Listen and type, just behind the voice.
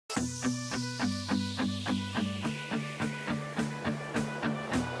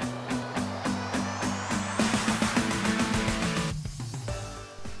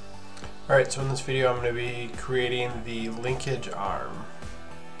Alright, so in this video I'm going to be creating the linkage arm.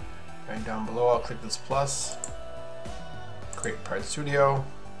 Right down below I'll click this plus, create part studio.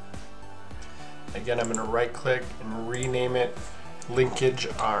 Again I'm going to right click and rename it linkage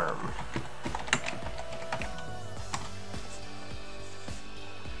arm.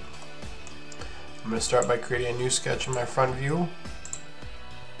 I'm going to start by creating a new sketch in my front view.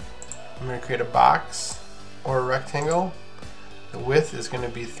 I'm going to create a box or a rectangle. The width is going to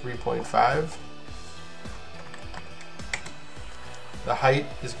be 3.5. The height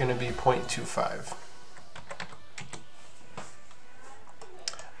is going to be 0.25.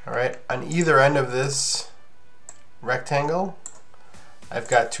 Alright, on either end of this rectangle, I've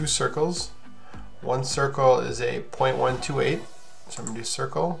got two circles. One circle is a 0.128, so I'm going to do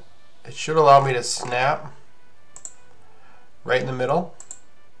circle. It should allow me to snap right in the middle,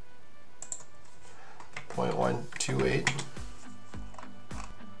 0.128.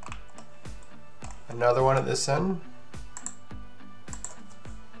 Another one at this end.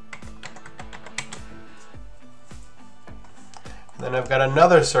 And then I've got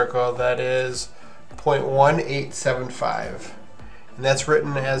another circle that is 0.1875. And that's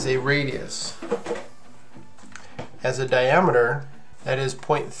written as a radius. As a diameter, that is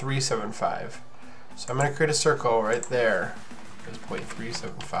 0.375. So I'm going to create a circle right there. It's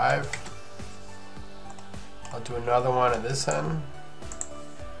 0.375. I'll do another one at this end.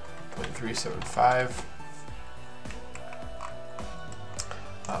 0.375.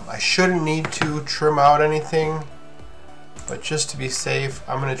 I shouldn't need to trim out anything, but just to be safe,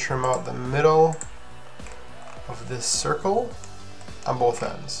 I'm going to trim out the middle of this circle on both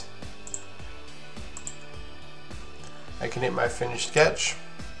ends. I can hit my finished sketch,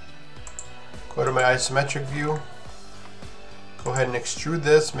 go to my isometric view, go ahead and extrude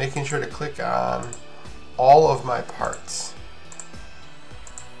this, making sure to click on all of my parts.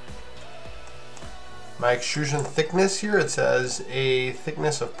 My extrusion thickness here, it says a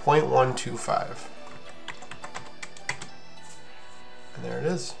thickness of 0.125. And there it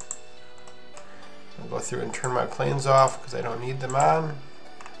is. I'll go through and turn my planes off because I don't need them on.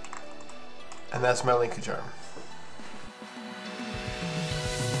 And that's my linkage arm.